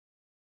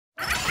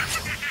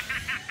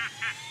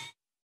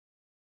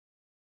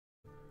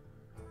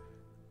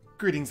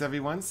Greetings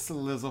everyone,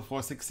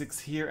 Slizzle466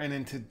 here, and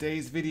in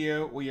today's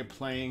video we are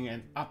playing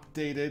an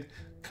updated,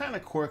 kind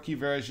of quirky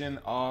version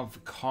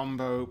of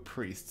Combo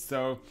Priest.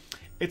 So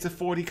it's a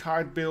 40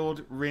 card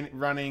build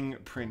running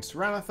Prince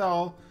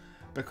Ranathal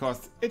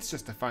because it's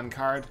just a fun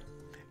card,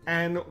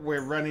 and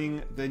we're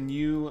running the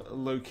new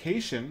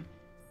location,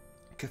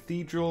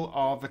 Cathedral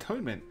of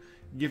Atonement.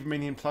 Give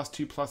minion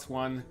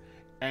 +2/+1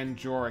 and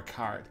draw a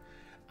card.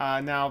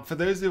 Now for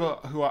those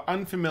who are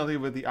unfamiliar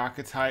with the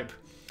archetype,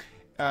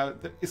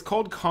 it's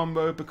called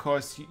combo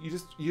because you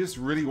just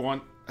really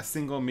want a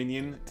single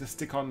minion to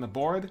stick on the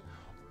board,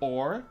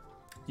 or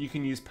you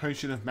can use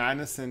Potion of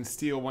Madness and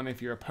steal one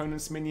of your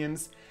opponent's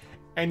minions,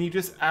 and you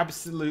just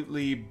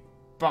absolutely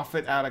buff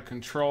it out of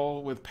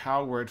control with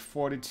Power Word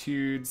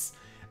Fortitudes.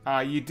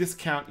 You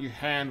discount your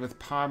hand with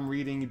Palm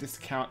Reading, you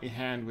discount your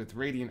hand with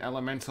Radiant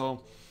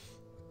Elemental,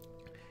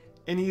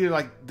 and you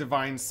like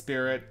Divine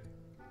Spirit,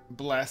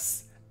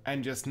 Bless,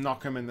 and just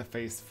knock them in the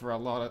face for a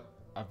lot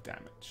of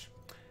damage.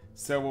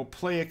 So we'll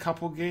play a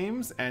couple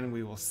games and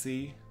we will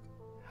see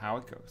how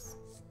it goes.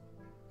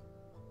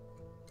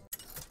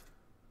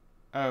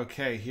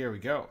 Okay, here we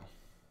go.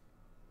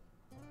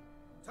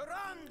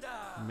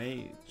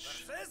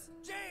 Mage.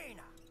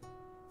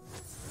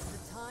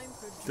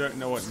 Don't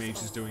know what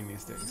Mage is doing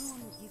these days.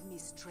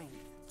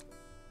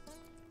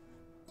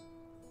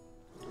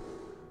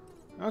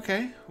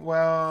 Okay,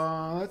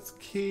 well, let's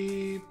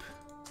keep...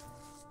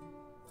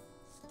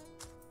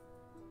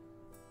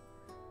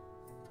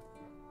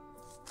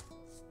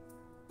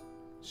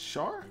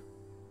 Sure.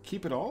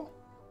 Keep it all?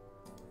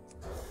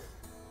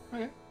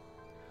 Okay.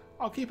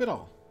 I'll keep it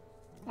all.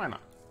 Why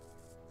not?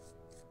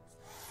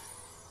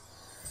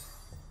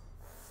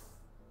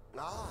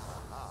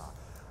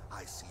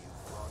 I see you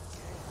brought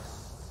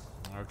guests.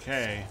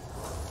 Okay.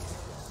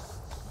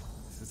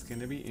 This is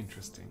gonna be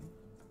interesting.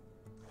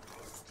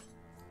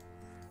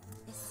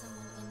 Is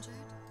someone injured?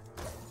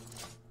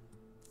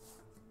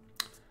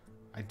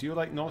 I do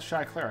like Null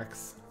Shy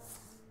Clerics.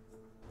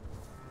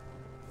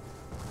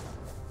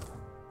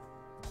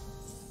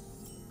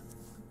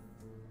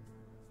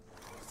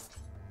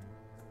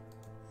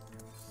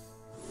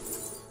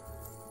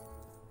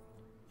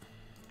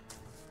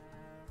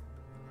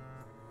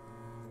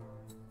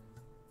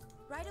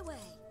 Right away.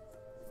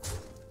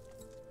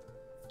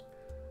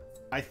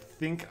 I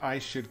think I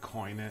should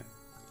coin it.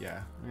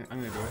 Yeah, I'm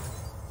gonna do it.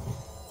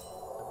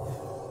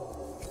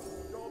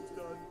 Job's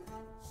done.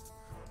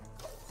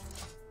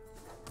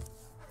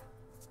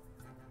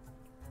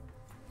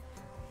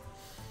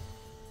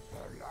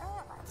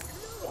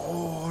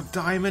 Oh,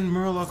 Diamond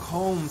Murloc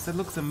Holmes. That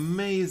looks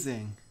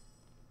amazing.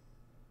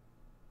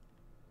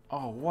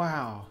 Oh,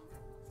 wow.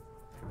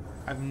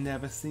 I've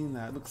never seen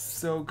that. It looks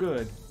so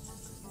good.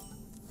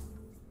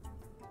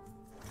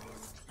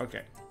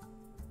 Okay.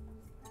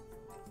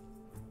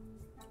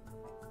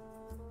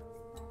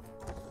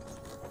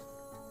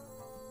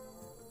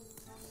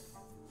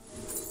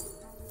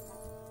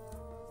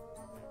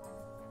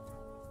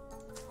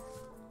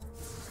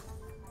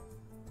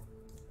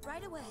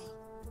 Right away.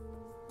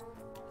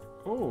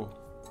 Oh.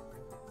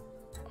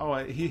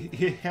 Oh,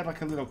 he had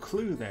like a little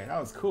clue there.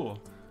 That was cool.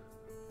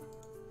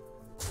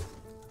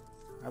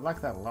 I like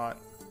that a lot.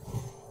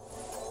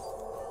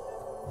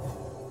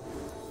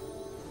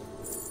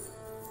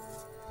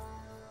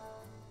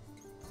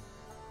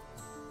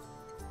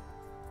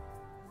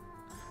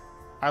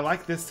 I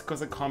like this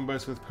because it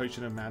combos with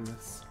Potion of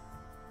Madness.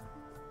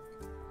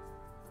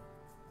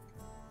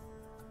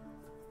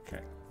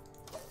 Okay.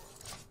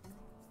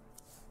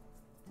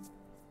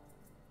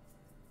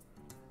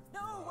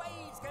 No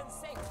waves can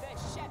sink the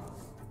ship.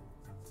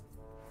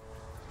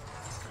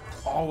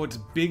 Oh, it's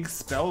big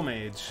Spell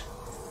Mage.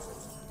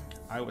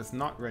 I was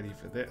not ready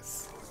for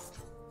this.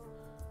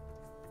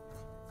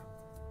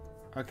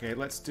 Okay,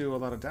 let's do a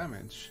lot of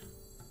damage.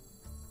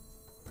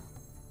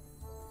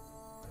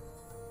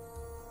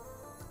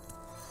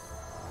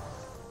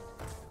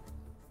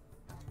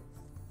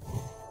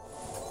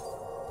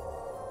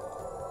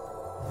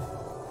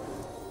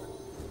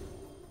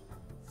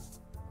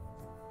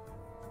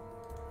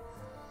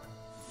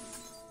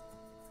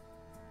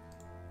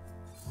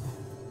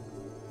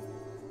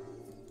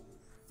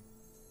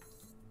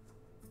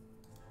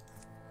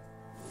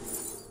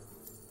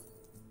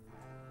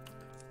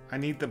 I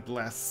need the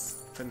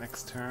Bless for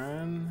next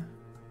turn.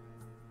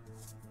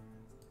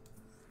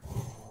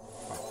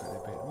 Buff it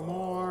a bit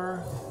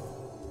more.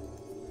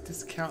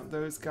 Discount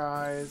those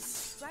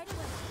guys. Right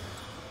away.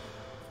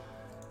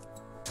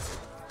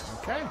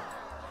 Okay.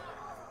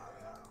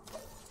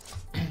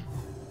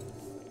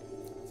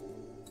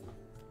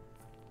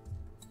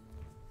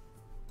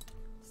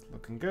 It's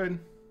looking good.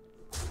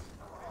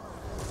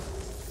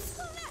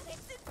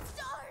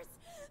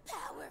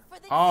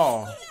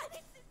 Oh.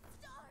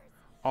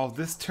 Oh,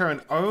 this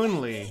turn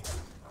only.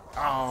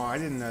 Oh, I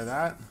didn't know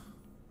that.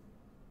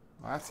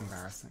 Well, that's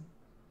embarrassing.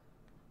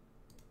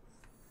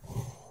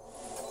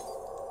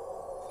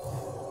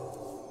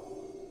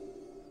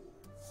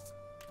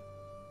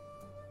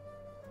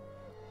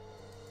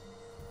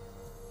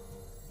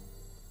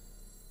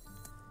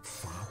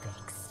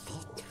 Fabric speaks.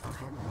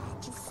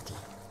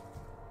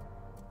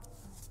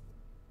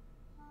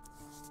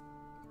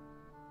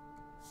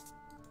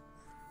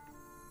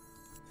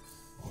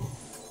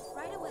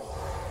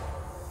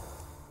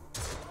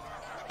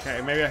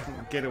 Okay, maybe I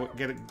can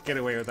get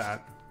away with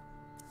that.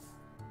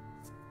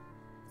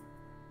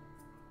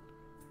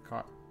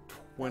 Got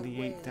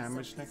 28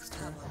 damage next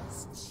turn.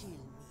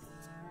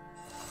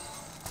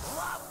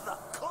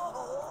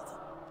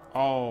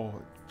 Oh,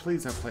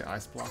 please don't play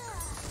Ice Block.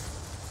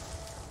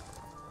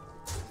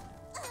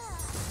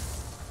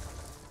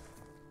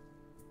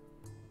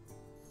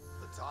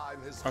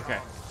 Okay.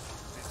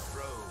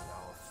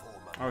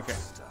 Okay.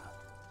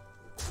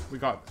 We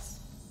got this.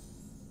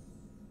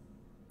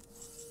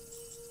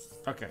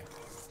 Okay.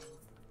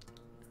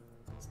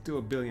 Let's do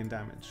 1 billion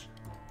damage.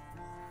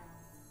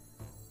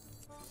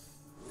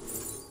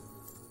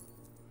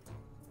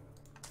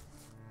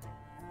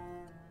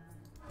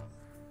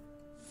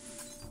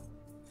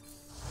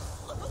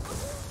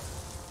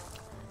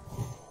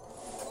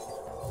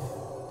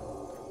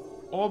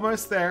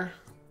 Almost there.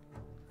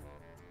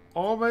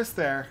 Almost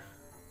there.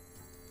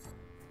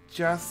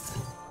 Just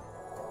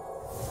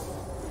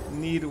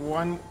need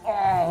one.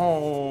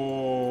 Oh,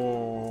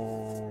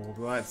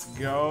 let's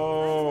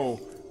go.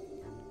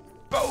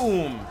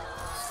 Boom.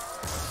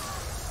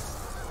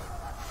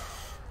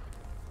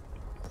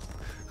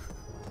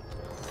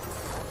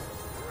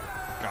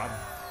 God.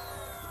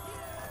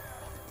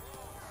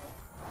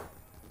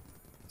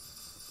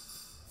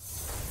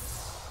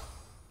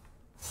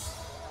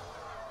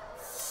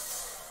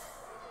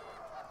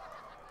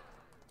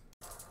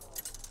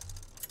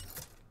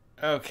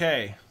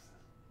 Okay.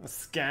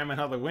 Let's scam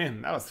another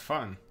win. That was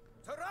fun.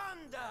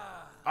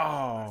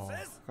 Oh,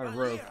 got a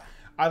rogue.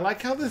 I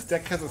like how this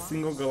deck has a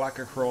single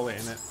Galactic Crawler in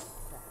it.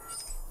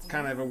 It's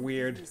kind of a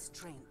weird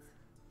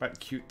but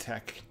cute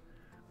tech.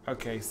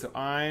 Okay, so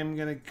I'm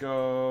gonna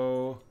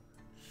go...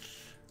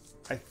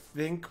 I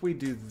think we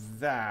do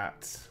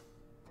that.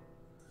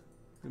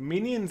 The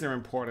minions are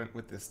important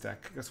with this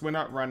deck because we're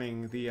not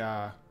running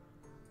the,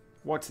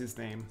 what's his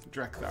name?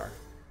 Drekthar.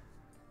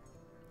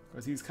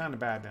 Because he's kind of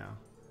bad now.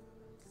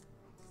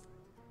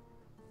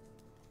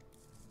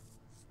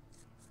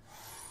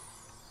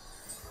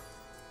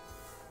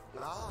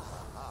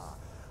 Ah,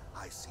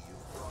 I see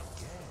you've brought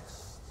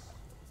guests.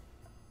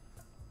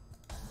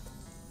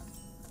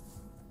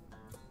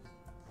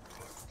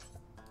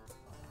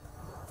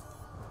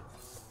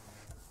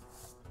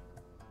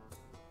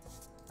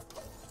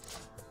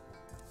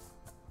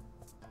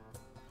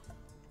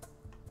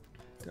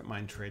 Don't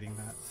mind trading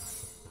that.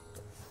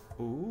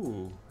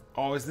 Ooh.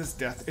 Oh, is this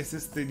death? Is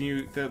this the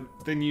new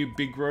the new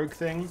big rogue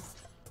thing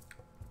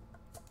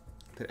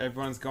that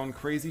everyone's going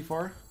crazy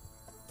for?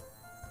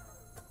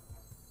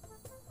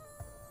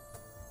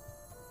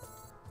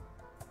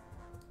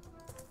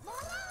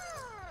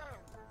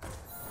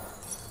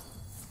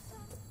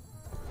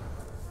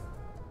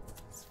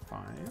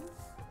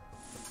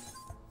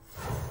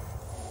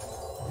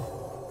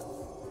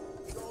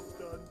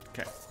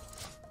 Okay.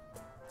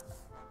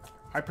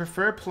 I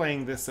prefer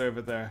playing this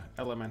over the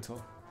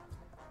elemental.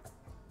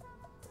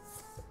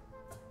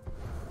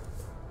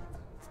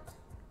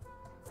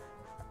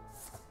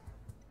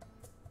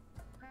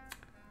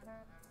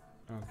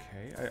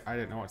 Okay, I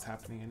don't know what's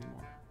happening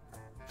anymore.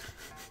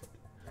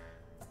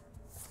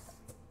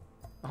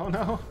 Oh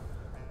no!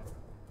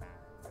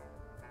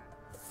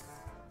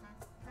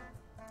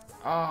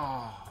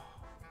 Oh.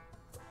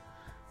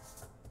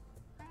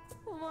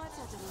 What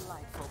a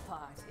delightful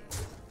party.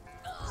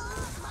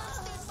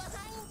 Monsters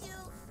behind you.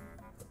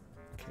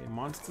 Okay,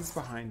 monsters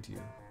behind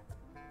you.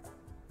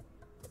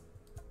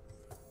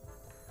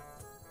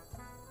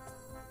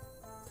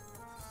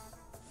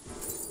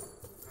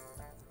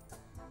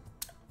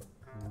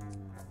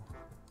 Ooh.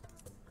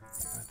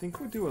 I think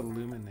we'll do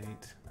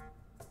Illuminate.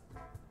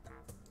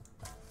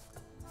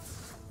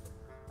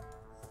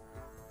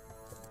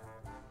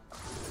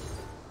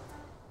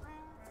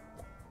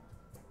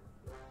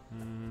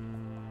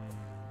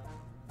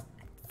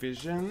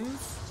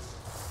 Visions.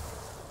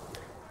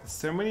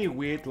 So many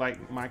weird,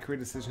 like, micro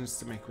decisions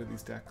to make with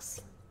these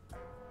decks.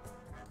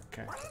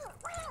 Okay.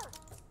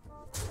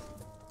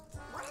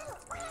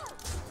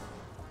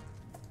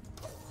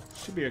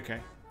 Should be okay.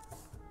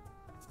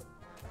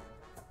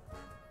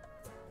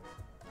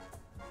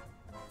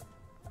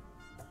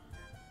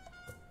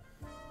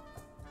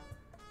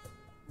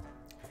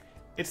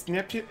 It's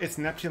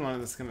Neptune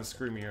that's gonna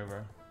screw me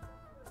over.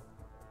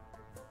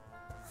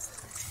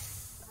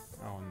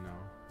 Oh no.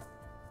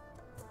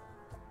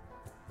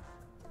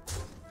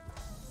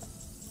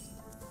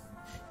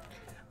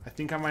 I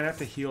think I might have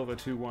to heal the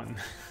 2-1.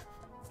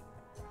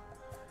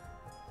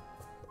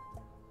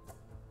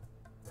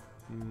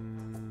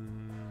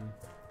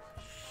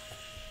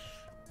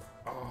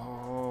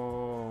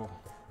 Oh.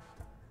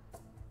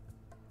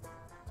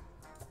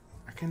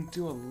 I can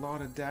do a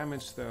lot of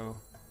damage though.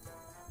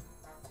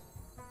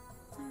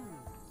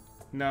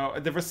 No,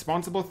 the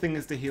responsible thing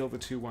is to heal the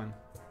 2-1.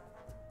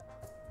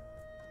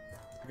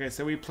 Okay,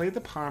 so we played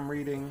the palm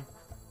reading.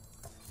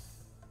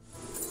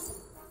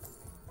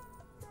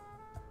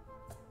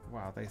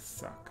 Wow, they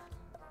suck.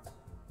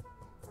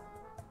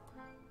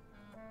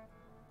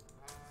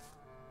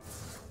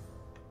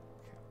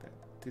 Okay,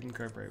 that didn't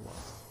go very well.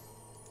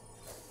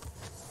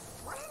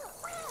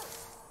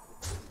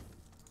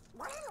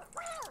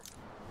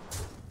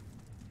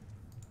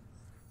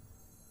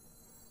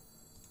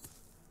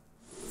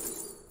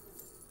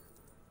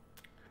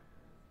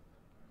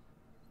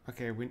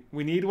 Okay,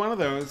 we need one of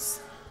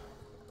those.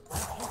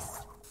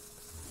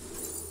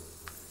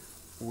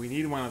 We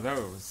need one of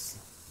those.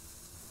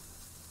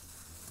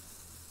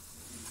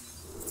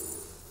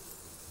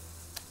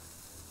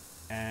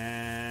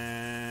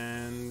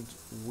 And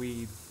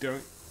we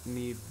don't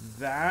need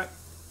that.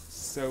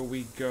 So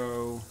we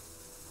go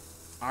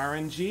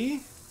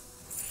RNG.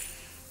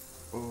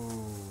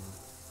 Ooh.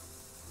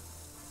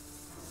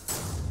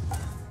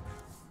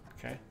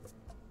 Okay.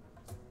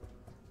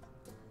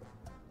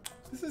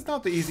 This is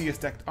not the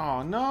easiest deck.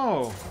 Oh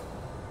no!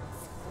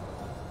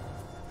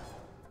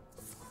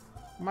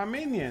 My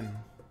minion.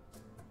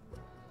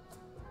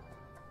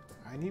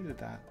 I needed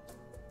that.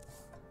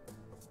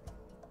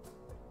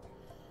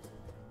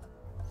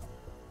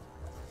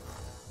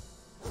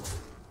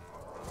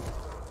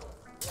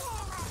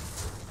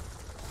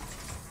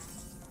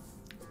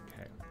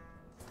 Okay.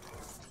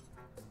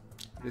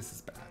 This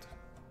is bad.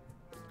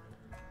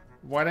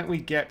 Why don't we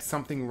get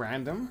something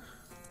random?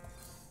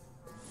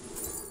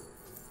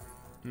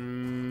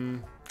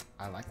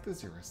 I like the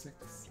 0/6.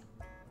 It's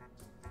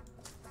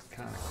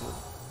kind of cool.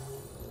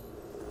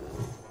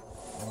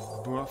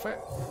 Buff it.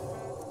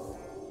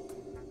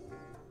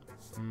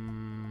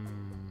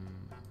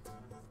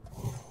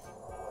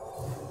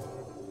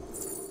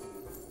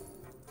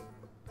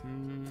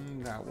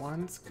 That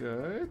one's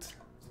good.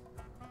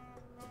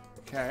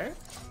 Okay.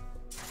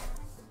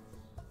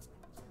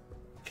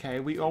 Okay,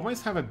 we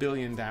almost have 1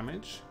 billion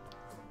damage.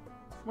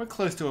 We're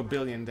close to 1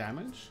 billion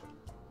damage.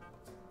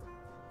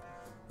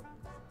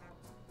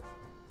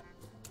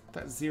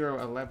 That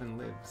 0/11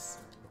 lives.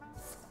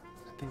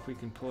 I think we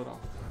can pull it off.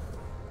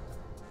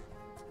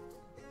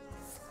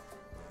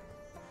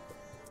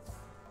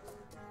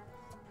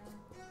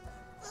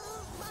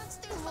 What a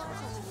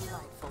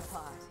delightful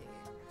party.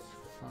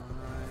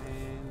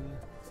 Fine.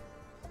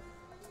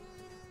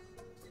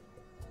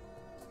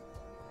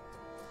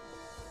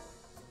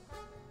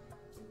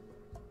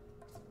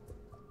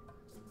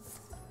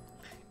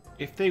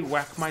 If they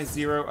whack my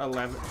 0/11...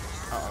 Uh-oh.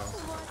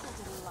 What a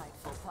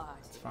delightful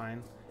party. It's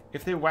fine.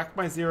 If they whack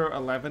my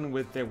 0/11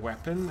 with their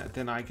weapon,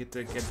 then I get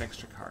to get an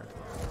extra card.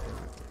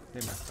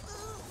 They messed up.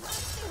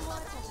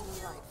 What a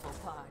delightful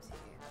party.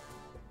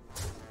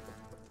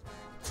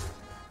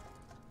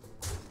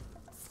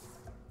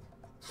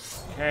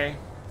 Okay.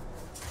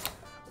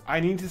 I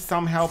need to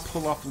somehow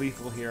pull off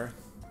lethal here.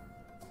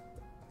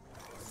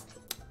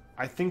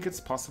 I think it's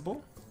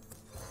possible.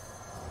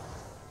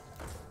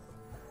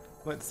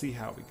 Let's see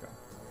how we go.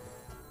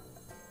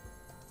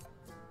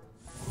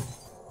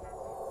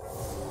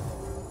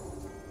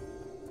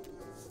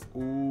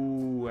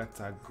 Ooh,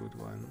 that's a good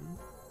one.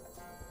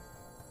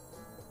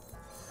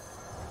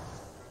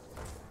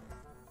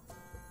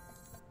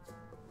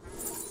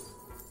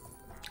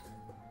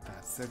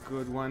 That's a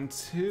good one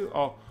too.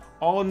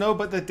 Oh no,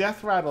 but the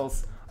death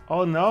rattles.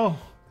 Oh no.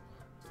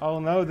 Oh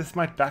no, this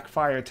might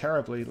backfire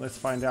terribly. Let's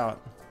find out.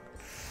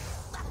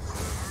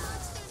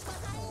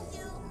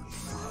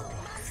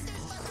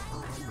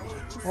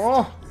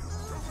 Oh!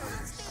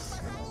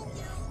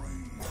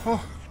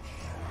 Oh!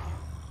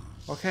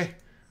 Okay.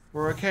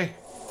 We're okay.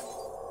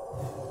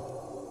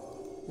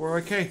 We're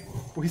okay.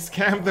 We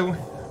scammed the...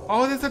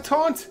 Oh, there's a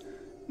taunt!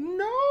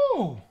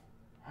 No!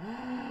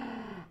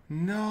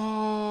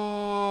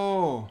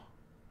 No!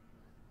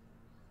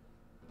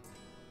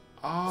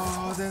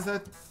 Oh, there's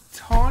a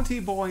taunty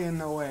boy in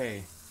the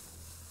way.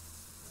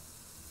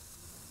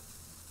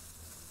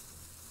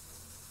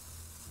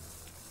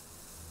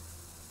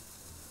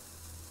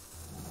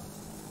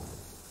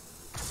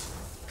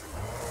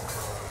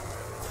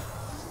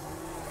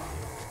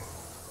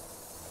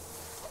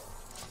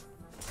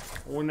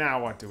 Well,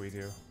 now what do we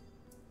do?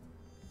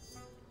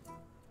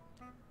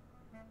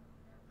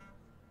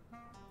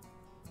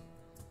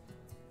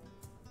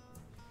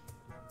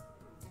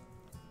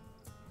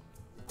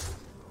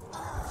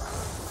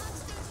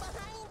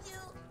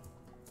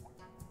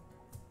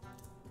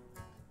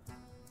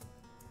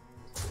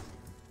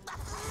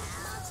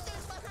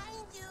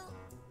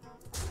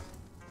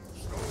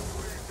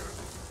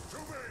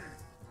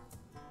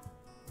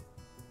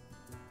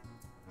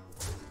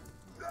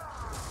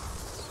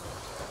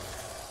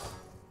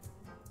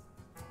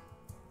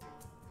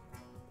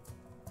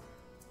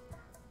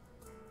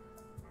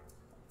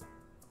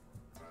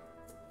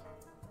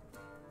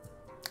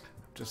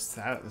 Just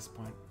sad at this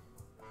point.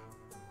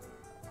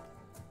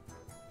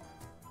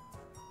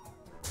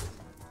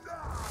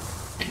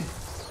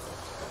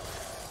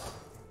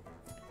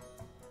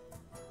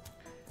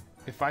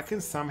 If I can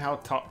somehow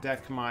top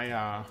deck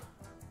my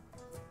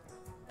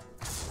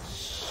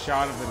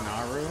shot of the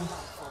Naru,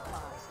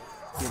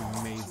 it'd be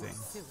amazing.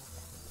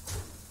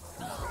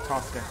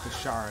 Top deck the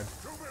shard.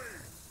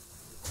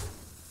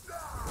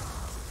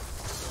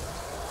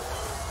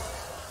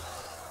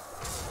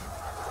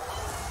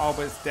 Oh,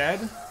 but it's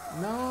dead?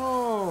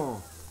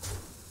 No!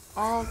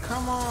 Oh,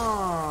 come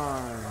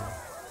on!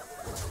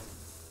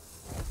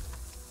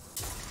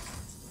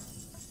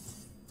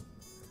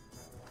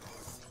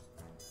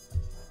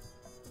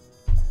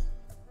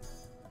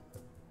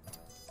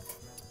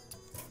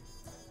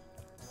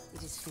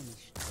 It is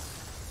finished.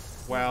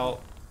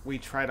 we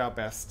tried our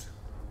best.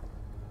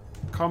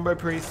 Combo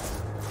Priest,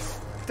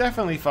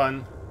 definitely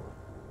fun,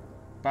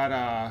 but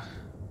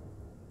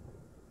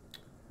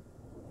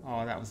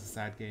oh, that was a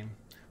sad game.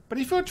 But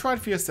if you want to try it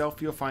for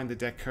yourself, you'll find the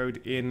deck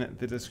code in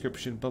the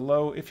description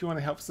below. If you want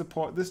to help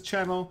support this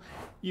channel,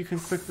 you can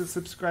click the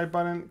subscribe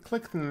button,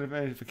 click the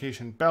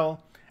notification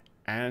bell,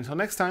 and until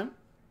next time,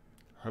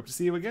 hope to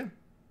see you again.